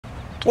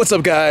What's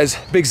up, guys?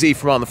 Big Z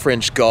from On the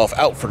Fringe Golf,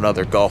 out for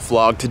another golf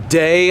vlog.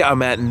 Today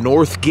I'm at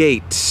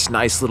Northgate,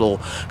 nice little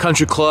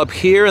country club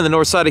here in the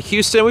north side of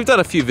Houston. We've done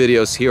a few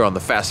videos here on the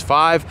Fast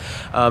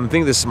 5. I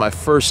think this is my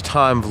first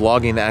time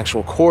vlogging the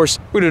actual course.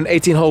 We're doing an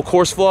 18-hole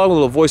course vlog, a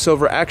little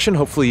voiceover action.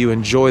 Hopefully you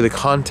enjoy the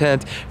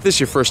content. If this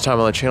is your first time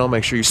on the channel,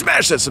 make sure you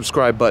smash that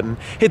subscribe button,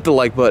 hit the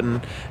like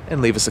button,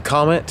 and leave us a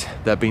comment.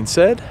 That being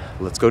said,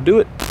 let's go do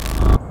it.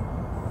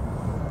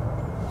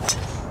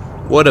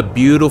 What a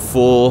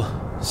beautiful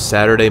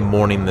Saturday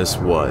morning this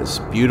was.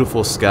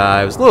 Beautiful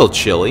sky. It was a little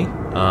chilly,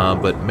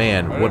 but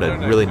man, what a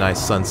really nice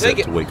sunset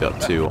to wake up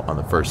to on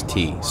the first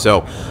tee.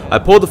 So I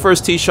pulled the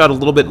first tee shot a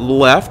little bit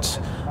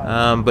left,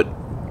 but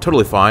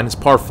totally fine. It's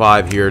par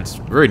 5 here. It's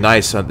very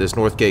nice at this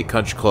Northgate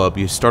Country Club.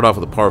 You start off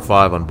with a par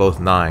 5 on both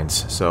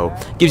nines, so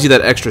it gives you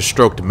that extra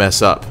stroke to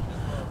mess up,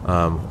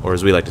 or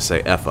as we like to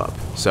say, F up.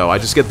 So I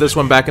just get this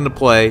one back into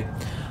play.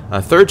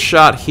 Third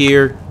shot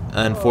here.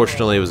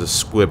 Unfortunately, it was a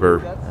squibber.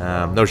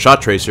 No shot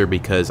tracer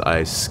because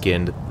I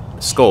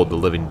skulled the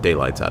living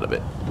daylights out of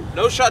it.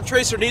 No shot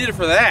tracer needed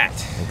for that.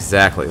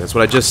 Exactly. That's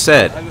what I just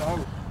said.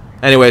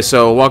 Anyway,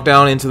 so walk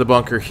down into the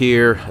bunker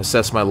here,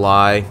 assess my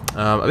lie.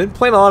 I've been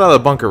playing a lot out of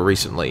the bunker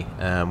recently,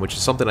 which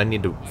is something I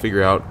need to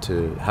figure out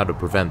how to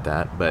prevent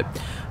that. But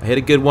I hit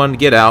a good one to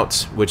get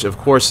out, which of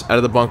course, out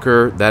of the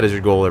bunker, that is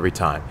your goal every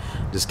time.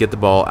 Just get the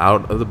ball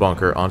out of the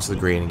bunker onto the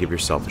green and give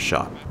yourself a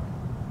shot.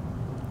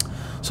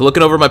 So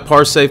looking over my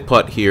par save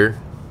putt here.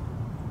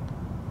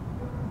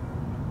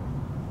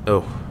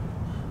 Oh,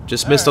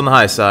 just missed on the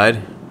high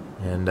side.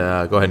 And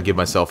go ahead and give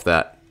myself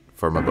that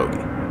for my bogey.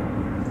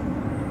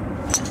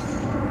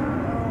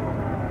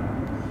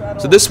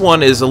 So this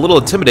one is a little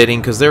intimidating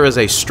because there is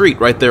a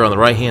street right there on the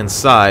right-hand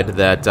side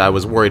that I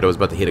was worried I was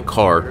about to hit a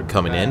car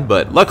coming in.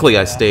 But luckily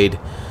I stayed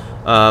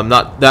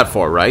not that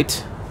far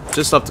right.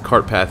 Just off the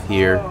cart path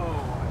here.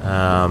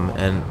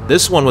 And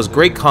this one was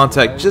great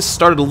contact, just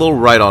started a little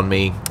right on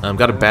me.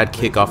 Got a bad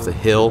kick off the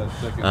hill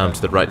to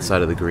the right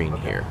side of the green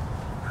here.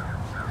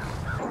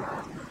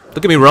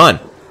 Look at me run.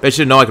 Bet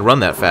you didn't know I could run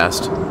that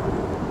fast.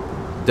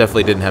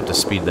 Definitely didn't have to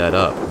speed that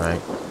up,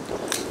 right?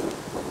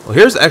 Well,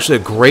 here's actually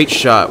a great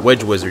shot,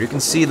 Wedge Wizard. You can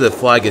see the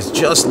flag is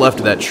just left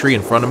of that tree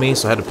in front of me,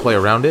 so I had to play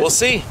around it. We'll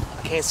see.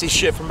 I can't see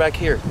shit from back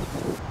here.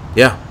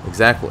 Yeah,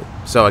 exactly.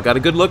 So I got a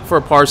good look for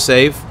a par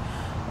save.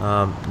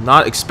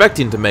 Not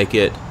expecting to make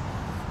it.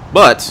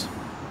 But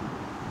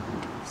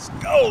let's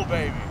go,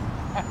 baby!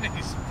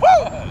 Nice.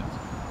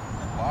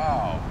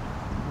 Wow.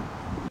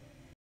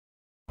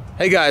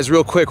 Hey guys,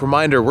 real quick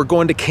reminder, we're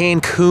going to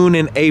Cancun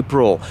in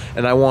April,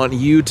 and I want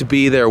you to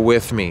be there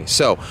with me.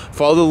 So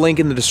follow the link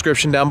in the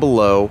description down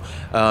below.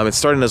 It's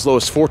starting as low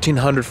as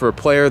 $1,400 for a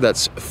player.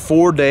 That's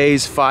 4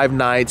 days, 5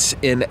 nights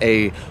in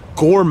a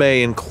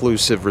gourmet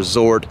inclusive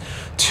resort,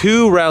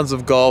 2 rounds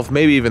of golf,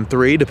 maybe even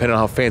 3, depending on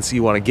how fancy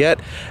you want to get,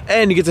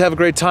 and you get to have a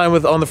great time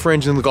with On the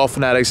Fringe and the Golf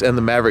Fanatics and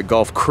the Maverick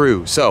Golf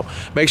crew. So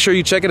make sure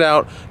you check it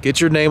out,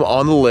 get your name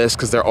on the list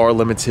because there are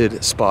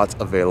limited spots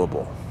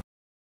available.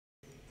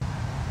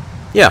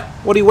 Yeah,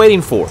 what are you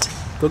waiting for?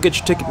 Go get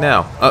your ticket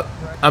now.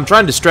 I'm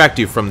trying to distract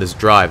you from this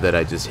drive that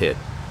I just hit.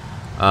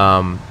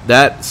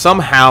 That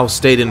somehow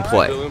stayed in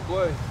play.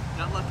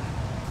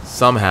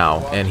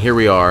 Somehow, and here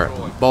we are.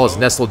 Ball is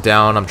nestled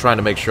down. I'm trying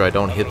to make sure I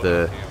don't hit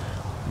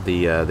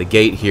the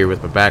gate here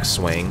with my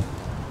backswing,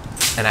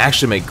 and I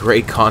actually make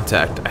great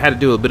contact. I had to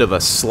do a bit of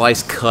a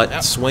slice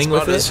cut swing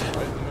with it,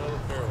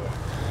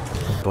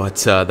 but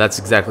that's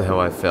exactly how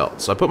I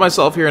felt. So I put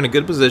myself here in a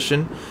good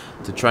position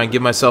to try and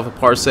give myself a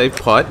par save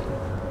putt.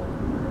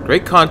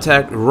 Great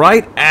contact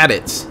right at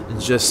it,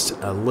 just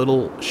a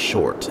little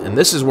short. And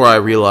this is where I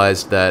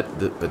realized that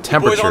the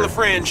temperature. Boys on the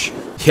fringe.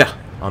 Yeah,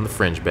 on the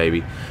fringe,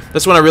 baby.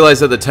 That's when I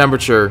realized that the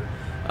temperature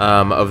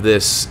of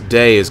this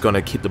day is going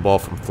to keep the ball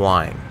from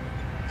flying.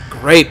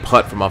 Great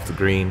putt from off the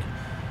green.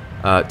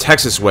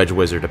 Texas Wedge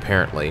Wizard,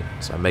 apparently.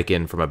 So I make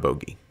in for my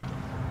bogey.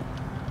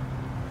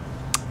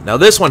 Now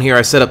this one here,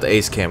 I set up the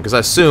ace cam because I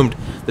assumed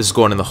this is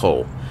going in the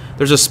hole.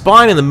 There's a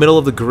spine in the middle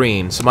of the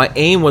green, so my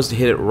aim was to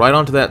hit it right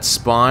onto that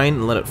spine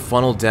and let it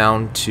funnel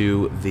down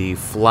to the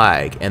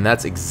flag, and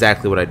that's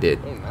exactly what I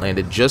did.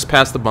 Landed just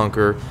past the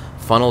bunker,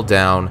 funneled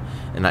down,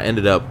 and I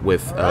ended up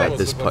with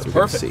this putt you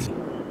can see.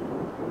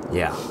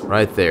 Yeah,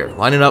 right there.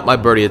 Lining up my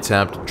birdie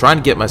attempt, trying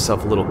to get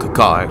myself a little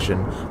caca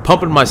action,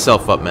 pumping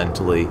myself up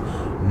mentally.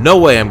 No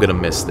way I'm going to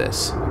miss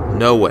this.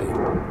 No way.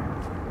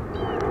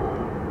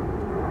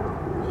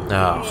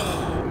 Oh.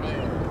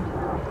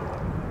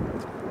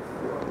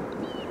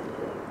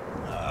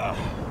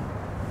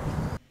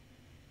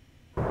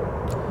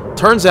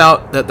 Turns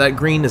out that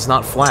green is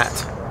not flat,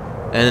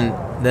 and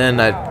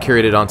then I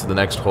carried it onto the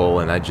next hole,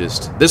 and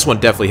this one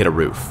definitely hit a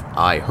roof.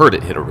 I heard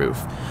it hit a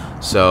roof.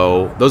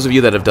 So those of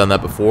you that have done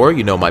that before,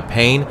 you know my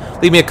pain.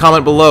 Leave me a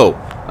comment below.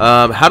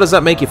 How does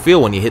that make you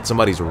feel when you hit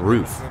somebody's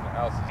roof?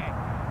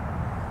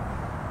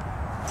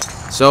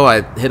 So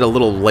I hit a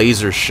little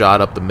laser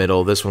shot up the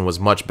middle. This one was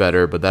much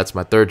better, but that's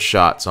my third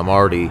shot, so I'm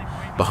already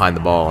behind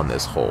the ball on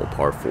this hole,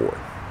 par 4.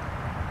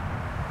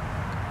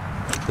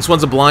 This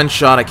one's a blind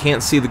shot. I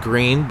can't see the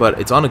green, but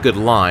it's on a good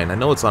line. I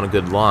know it's on a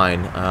good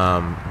line,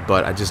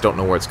 but I just don't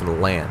know where it's going to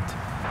land.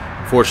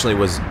 Fortunately, it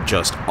was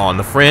just on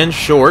the fringe,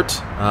 short,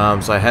 so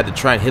I had to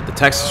try and hit the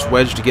Texas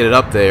wedge to get it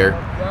up there,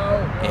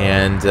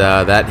 and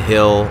that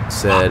hill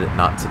said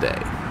not today.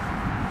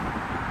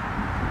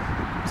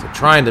 So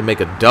trying to make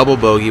a double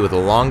bogey with a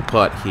long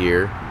putt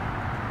here.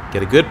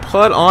 Get a good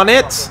putt on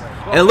it,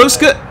 and it looks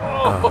good.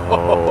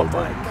 Oh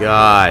my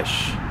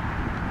gosh.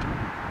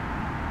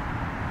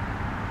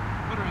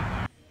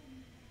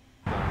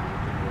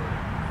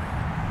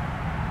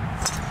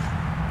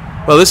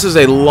 Well, this is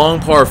a long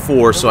par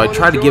 4, so I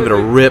tried to give it a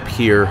rip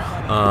here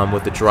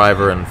with the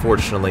driver.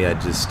 Unfortunately, I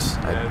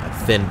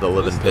thinned the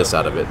living piss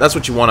out of it. That's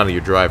what you want out of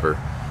your driver.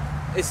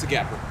 It's the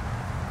gapper.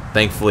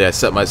 Thankfully, I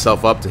set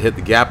myself up to hit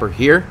the gapper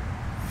here.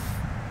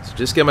 So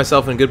just get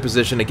myself in a good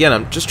position. Again,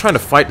 I'm just trying to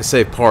fight to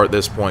save par at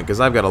this point because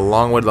I've got a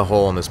long way to the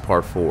hole on this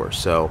par 4.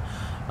 So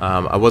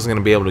I wasn't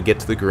going to be able to get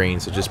to the green,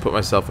 so just put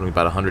myself in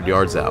about 100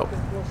 yards out.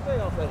 We'll stay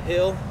off that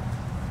hill.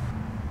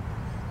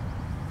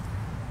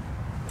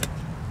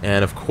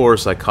 And of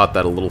course, I caught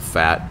that a little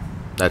fat.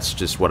 That's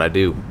just what I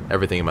do.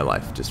 Everything in my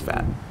life, just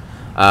fat.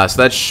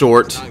 So that's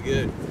short. Not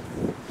good.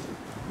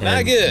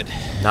 Not good.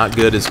 Not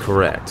good is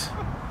correct.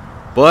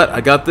 But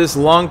I got this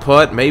long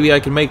putt. Maybe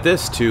I can make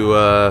this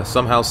to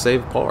somehow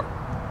save par.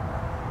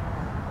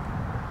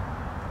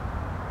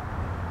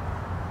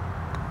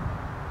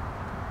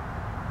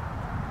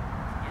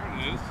 There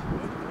it is.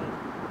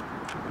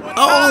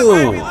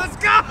 Oh! Baby, let's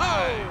go!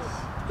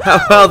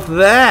 How about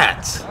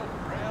that?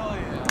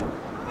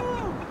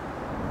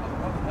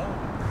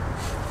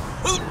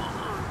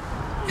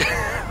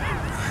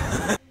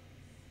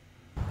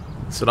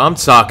 That's what I'm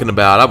talking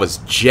about. I was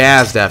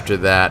jazzed after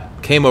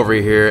that. Came over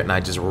here and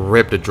I just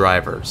ripped a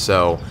driver.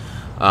 So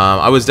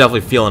I was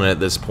definitely feeling it at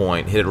this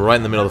point. Hit it right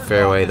in the middle of the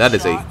fairway. That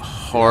is a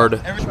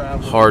hard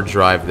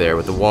drive there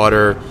with the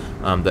water,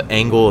 the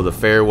angle of the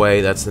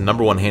fairway. That's the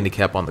 #1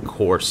 handicap on the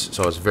course.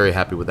 So I was very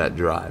happy with that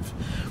drive.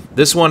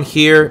 This one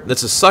here,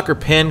 that's a sucker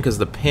pin because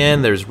the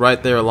pin there's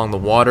right there along the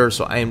water.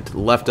 So I aimed to the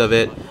left of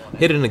it,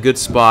 hit it in a good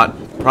spot.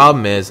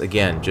 Problem is,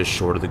 again, just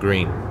short of the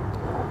green.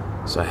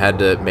 So I had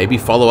to maybe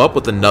follow up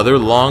with another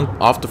long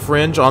off the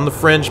fringe, on the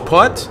fringe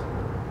putt.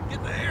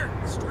 Get there.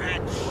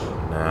 Stretch.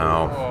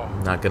 No,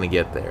 not going to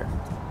get there.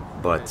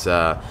 But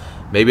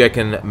maybe I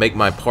can make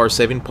my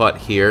par-saving putt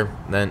here.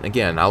 Then,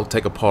 again, I'll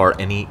take a par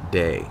any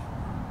day.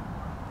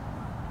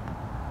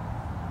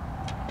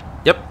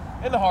 Yep.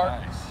 In the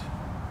heart. Nice.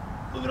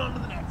 Moving on to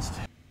the next.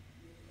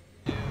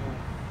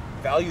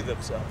 Value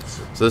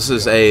themselves. So this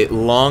is a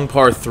long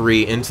par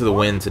 3 into the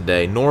wind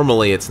today.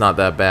 Normally it's not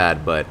that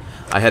bad, but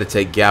I had to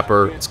take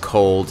gapper. It's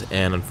cold,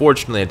 and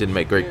unfortunately I didn't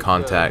make great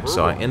contact,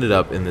 so I ended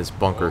up in this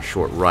bunker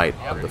short right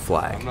of the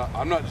flag.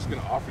 I'm not just going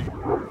to offer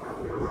you.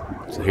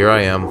 So here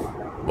I am.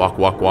 Walk,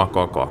 walk, walk,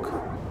 walk, walk.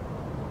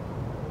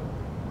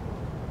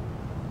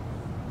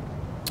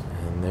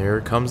 And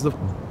there comes the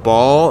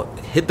ball.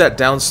 Hit that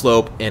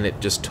downslope, and it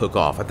just took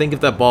off. I think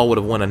if that ball would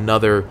have went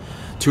another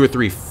 2 or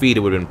 3 feet, it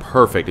would have been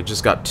perfect. It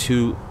just got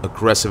too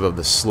aggressive of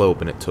the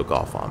slope, and it took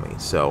off on me.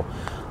 So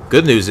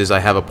good news is I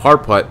have a par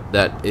putt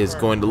that is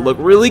going to look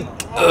really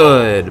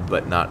good,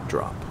 but not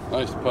drop.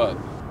 Nice putt.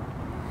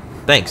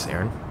 Thanks,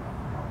 Aaron.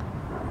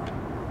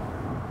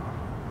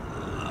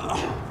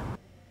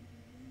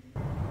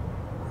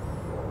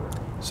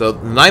 So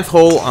the 9th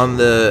hole on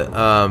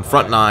the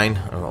front 9.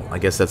 Well, I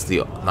guess that's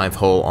the 9th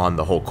hole on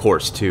the whole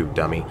course too,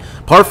 dummy.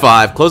 Par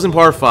 5, closing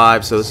par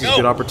 5. So this is a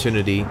good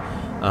opportunity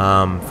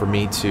for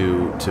me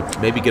to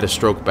maybe get a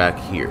stroke back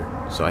here.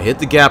 So I hit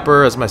the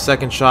gapper as my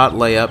second shot,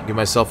 layup, give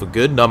myself a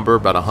good number,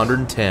 about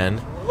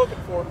 110,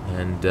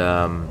 and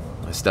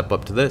I step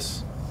up to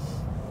this.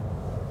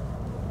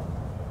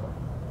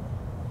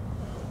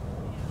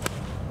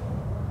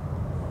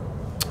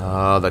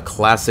 The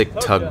classic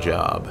tug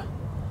job.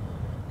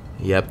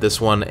 Yep, this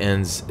one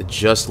ends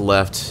just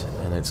left,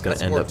 and it's going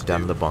to end up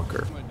down in the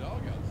bunker.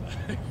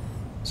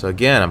 So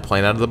again, I'm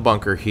playing out of the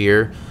bunker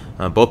here.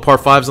 Both par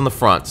 5s on the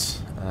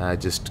fronts. I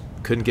just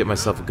couldn't get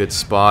myself a good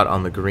spot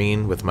on the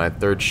green with my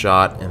third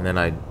shot, and then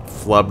I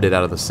flubbed it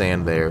out of the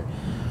sand there.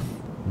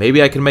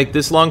 Maybe I can make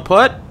this long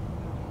putt?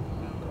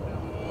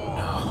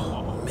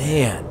 Oh,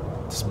 man.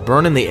 Just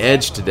burning the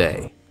edge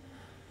today.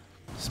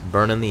 Just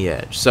burning the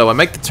edge. So I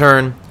make the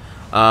turn.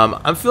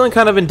 I'm feeling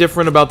kind of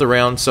indifferent about the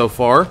round so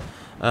far.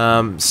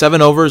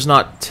 7 over is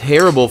not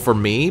terrible for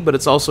me, but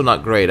it's also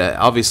not great.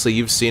 Obviously,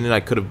 you've seen it. I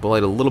could have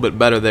played a little bit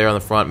better there on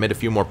the front, made a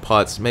few more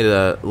putts, made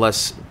a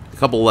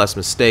couple less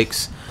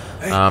mistakes.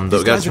 Though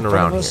we got to turn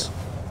around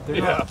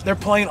here. They're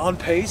playing on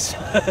pace.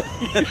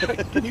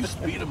 Can you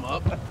speed them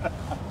up?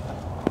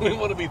 We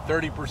want to be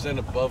 30%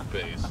 above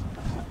pace.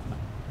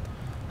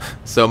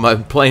 So my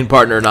playing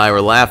partner and I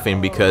were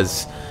laughing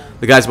because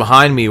the guys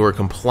behind me were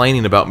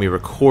complaining about me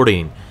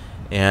recording.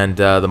 And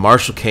the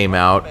marshal came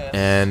out,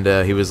 and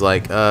he was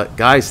like,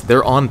 guys,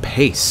 they're on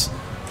pace.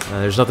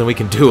 There's nothing we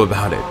can do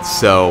about it.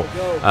 So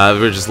we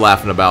were just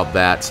laughing about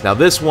that. Now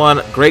this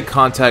one, great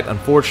contact.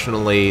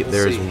 Unfortunately,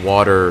 there's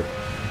water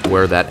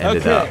where that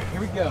ended up.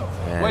 Here we go.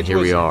 And here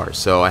we are.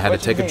 So I had to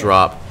take a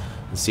drop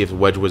and see if the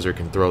Wedge Wizard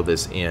can throw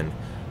this in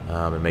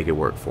and make it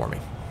work for me.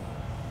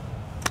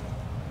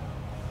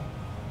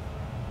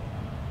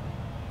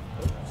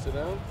 Sit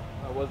down.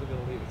 I wasn't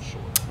going to leave it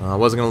short. I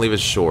wasn't going to leave it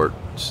short,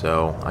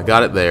 so I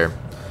got it there.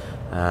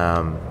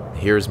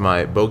 Here's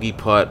my bogey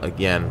putt.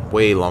 Again,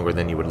 way longer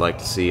than you would like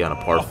to see on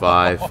a par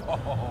 5.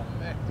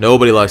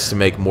 Nobody likes to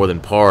make more than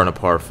par on a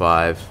par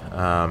 5,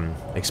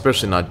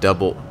 especially not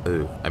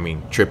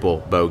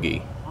triple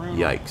bogey.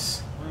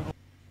 Yikes.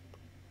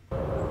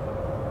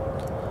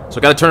 So I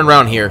got to turn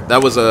around here.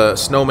 That was a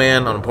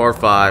snowman on a par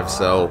 5,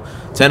 so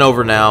 10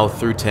 over now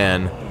through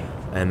 10,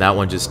 and that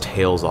one just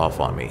tails off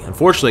on me.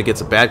 Unfortunately, it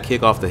gets a bad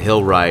kick off the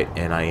hill right,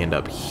 and I end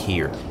up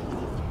here.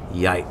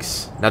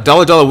 Yikes. Now,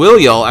 Dollar Will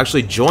Y'all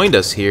actually joined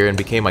us here and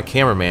became my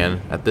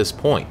cameraman at this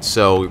point.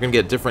 So we're going to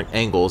get different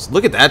angles.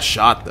 Look at that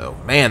shot, though.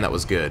 Man, that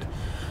was good.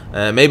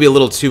 Maybe a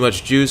little too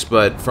much juice,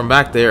 but from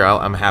back there,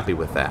 I'm happy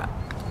with that.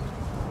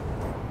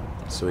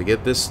 So we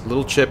get this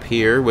little chip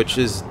here, which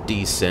is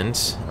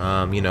decent.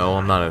 You know,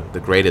 I'm not the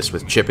greatest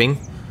with chipping.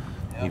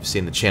 You've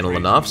seen the channel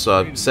enough, so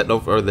I'm setting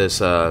over this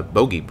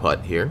bogey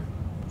putt here.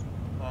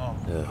 Oh,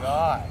 my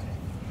God.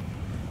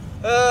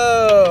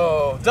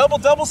 Oh,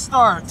 double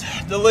start.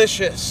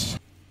 Delicious.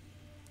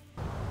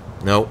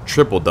 No,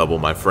 triple-double,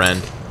 my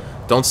friend.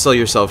 Don't sell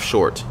yourself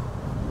short.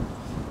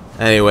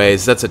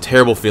 Anyways, that's a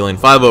terrible feeling.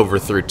 5 over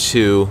through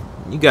 2.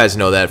 You guys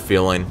know that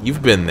feeling.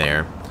 You've been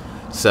there.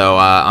 So,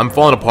 I'm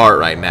falling apart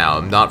right now.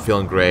 I'm not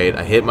feeling great.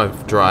 I hit my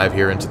drive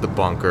here into the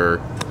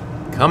bunker.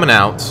 Coming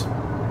out.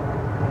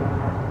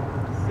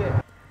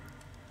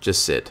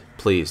 Just sit.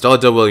 Please.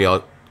 Dollar Will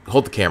Y'all,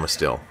 hold the camera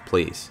still.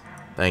 Please.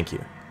 Thank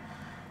you.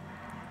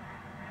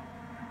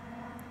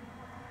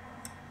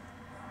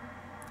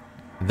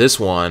 This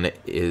one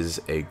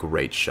is a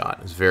great shot.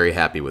 I was very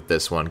happy with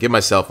this one. Give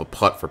myself a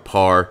putt for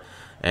par,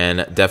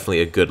 and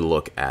definitely a good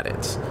look at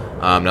it.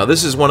 Now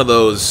this is one of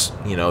those,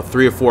 you know,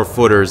 3 or 4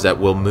 footers that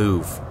will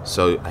move.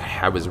 So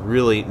I was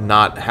really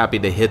not happy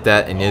to hit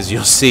that, and as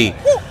you'll see,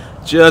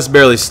 just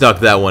barely snuck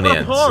that one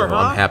in. So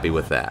I'm happy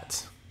with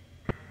that.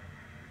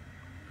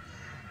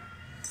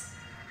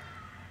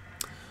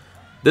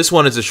 This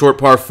one is a short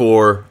par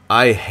 4.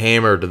 I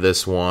hammered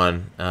this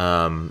one.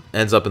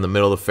 Ends up in the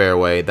middle of the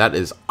fairway. That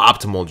is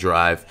optimal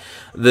drive.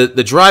 The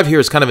drive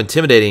here is kind of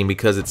intimidating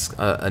because it's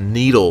a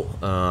needle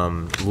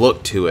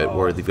look to it,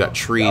 where they've got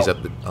trees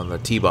on the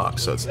tee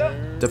box. So it's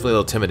definitely a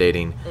little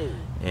intimidating.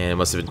 And it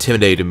must have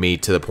intimidated me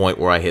to the point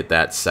where I hit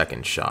that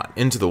second shot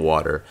into the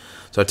water.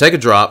 So I take a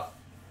drop.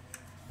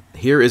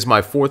 Here is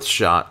my 4th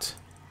shot.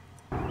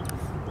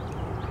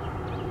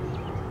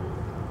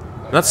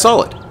 That's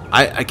solid.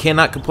 I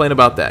cannot complain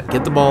about that.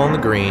 Get the ball on the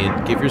green.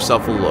 Give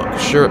yourself a look.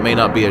 Sure, it may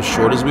not be as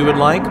short as we would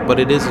like, but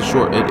it is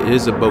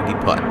a bogey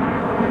putt.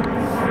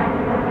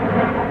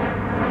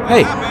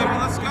 Hey, baby,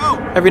 let's go.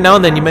 Every now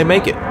and then you may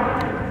make it.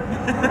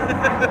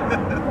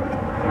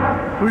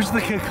 Where's the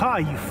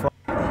caca, you fuck?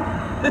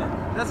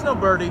 That's no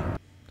birdie.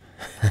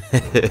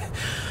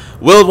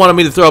 Will wanted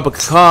me to throw up a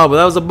caca, but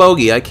that was a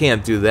bogey. I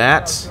can't do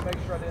that.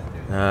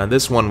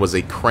 This one was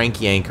a crank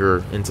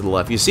yanker into the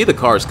left. You see the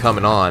cars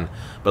coming on,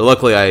 but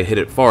luckily I hit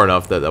it far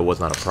enough that that was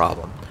not a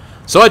problem.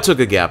 So I took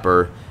a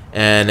gapper,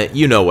 and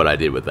you know what I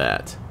did with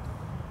that.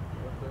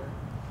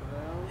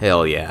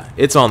 Hell yeah.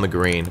 It's on the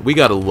green. We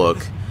gotta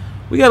look.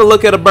 We gotta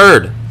look at a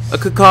bird. A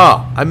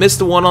caca. I missed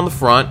the one on the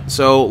front,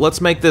 so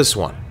let's make this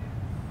one.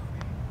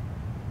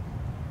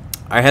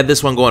 I had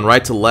this one going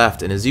right to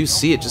left, and as you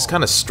see, it just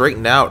kind of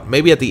straightened out.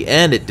 Maybe at the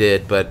end it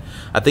did, but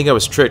I think I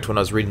was tricked when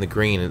I was reading the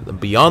green. And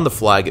beyond the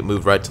flag, it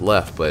moved right to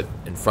left, but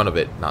in front of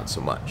it, not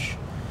so much.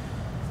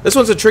 This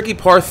one's a tricky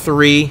par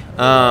 3.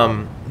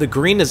 The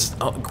green is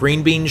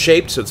green bean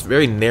shaped, so it's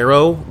very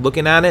narrow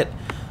looking at it.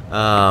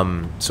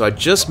 So I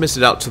just missed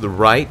it out to the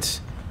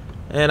right,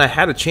 and I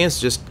had a chance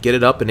to just get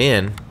it up and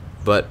in,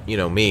 but, you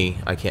know me,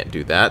 I can't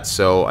do that.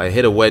 So I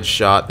hit a wedge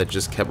shot that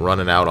just kept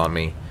running out on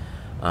me.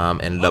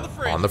 Ended up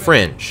on the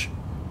fringe.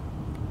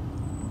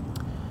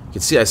 You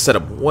can see I set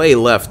up way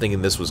left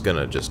thinking this was going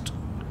to just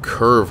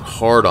curve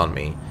hard on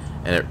me,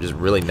 and it just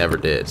really never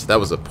did. So that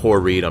was a poor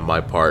read on my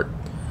part.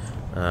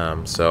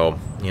 So,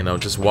 you know,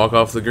 just walk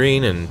off the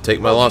green and take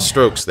my lost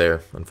strokes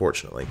there,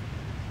 unfortunately.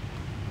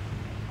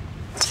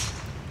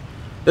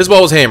 This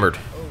ball was hammered.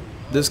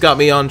 This got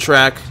me on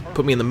track,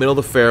 put me in the middle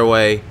of the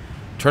fairway,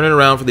 turning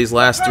around for these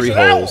last 3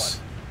 holes.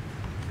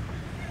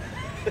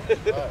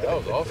 That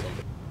was awesome.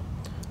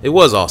 It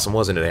was awesome,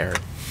 wasn't it, Aaron?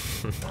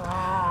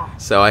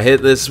 So I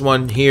hit this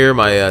one here,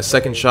 my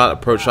second shot,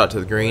 approach shot to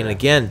the green. And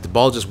again, the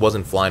ball just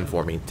wasn't flying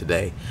for me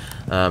today.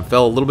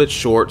 Fell a little bit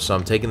short, so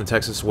I'm taking the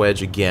Texas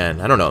wedge again.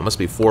 I don't know, it must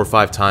be 4 or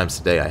 5 times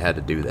today I had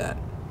to do that.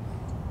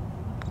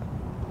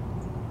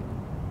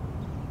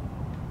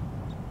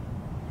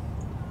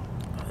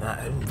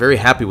 I'm very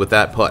happy with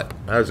that putt.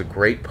 That was a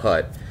great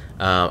putt.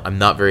 I'm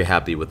not very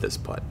happy with this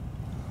putt.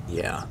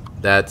 Yeah,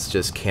 that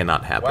just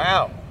cannot happen.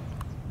 Wow.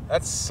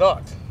 That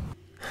sucked.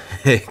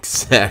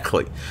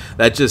 Exactly.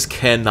 That just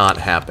cannot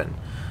happen.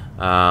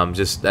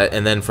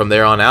 And then from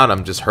there on out,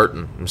 I'm just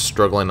hurting. I'm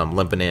struggling. I'm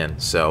limping in.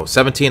 So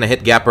 17, I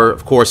hit gapper.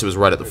 Of course, it was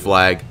right at the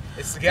flag.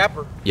 It's the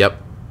gapper.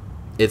 Yep,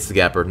 it's the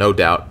gapper, no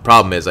doubt.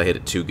 Problem is, I hit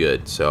it too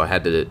good, so I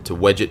had to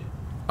wedge it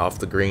off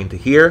the green to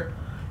here,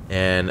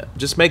 and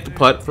just make the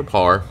putt for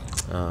par.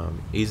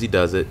 Easy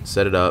does it.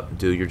 Set it up.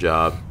 Do your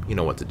job. You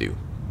know what to do.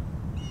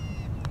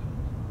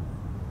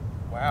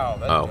 Wow,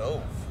 that's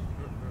Oh.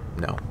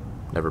 No,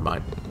 never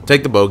mind.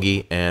 Take the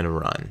bogey and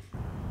run.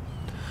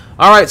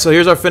 Alright, so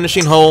here's our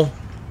finishing hole.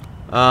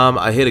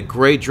 I hit a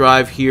great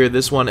drive here.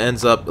 This one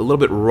ends up a little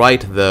bit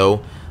right,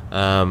 though.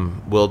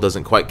 Will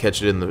doesn't quite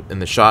catch it in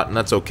the shot, and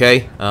that's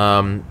okay.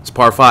 It's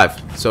par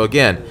 5. So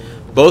again,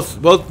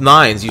 both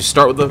nines, you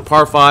start with a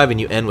par 5 and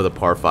you end with a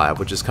par 5,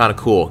 which is kind of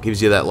cool.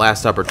 Gives you that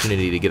last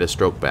opportunity to get a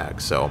stroke back.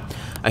 So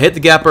I hit the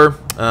gapper,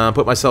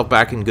 put myself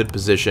back in good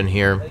position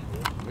here.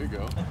 There you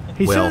go.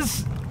 He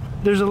says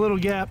there's a little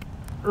gap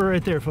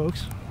right there,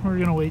 folks. We're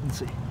gonna wait and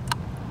see.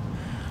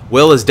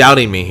 Will is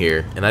doubting me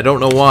here, and I don't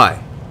know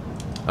why.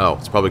 Oh,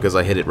 it's probably because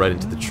I hit it right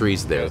into the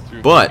trees there.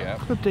 But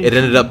it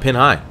ended up pin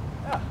high.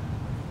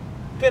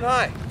 Pin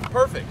high.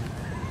 Perfect.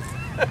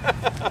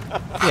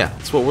 Yeah,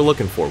 that's what we're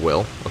looking for,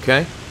 Will.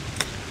 Okay?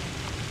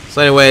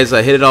 So anyways,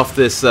 I hit it off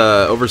this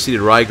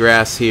overseeded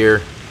ryegrass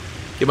here.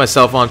 Get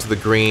myself onto the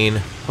green.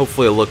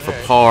 Hopefully I'll look for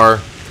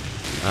par.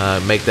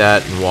 Make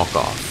that and walk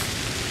off.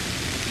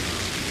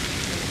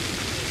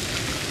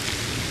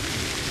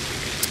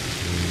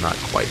 Not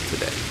quite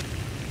today.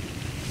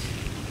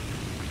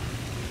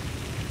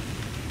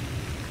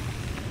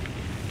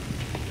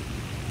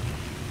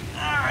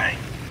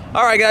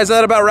 All right, guys,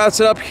 that about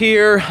wraps it up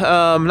here.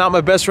 Not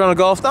my best round of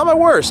golf, not my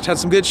worst. Had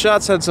some good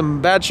shots, had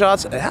some bad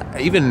shots. I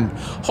even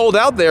holed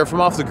out there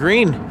from off the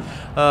green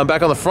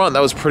back on the front. That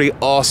was pretty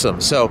awesome.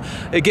 So,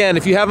 again,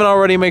 if you haven't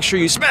already, make sure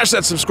you smash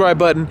that subscribe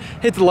button,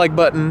 hit the like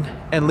button,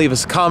 and leave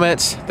us a comment.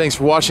 Thanks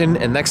for watching,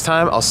 and next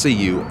time, I'll see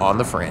you on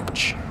the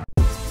fringe.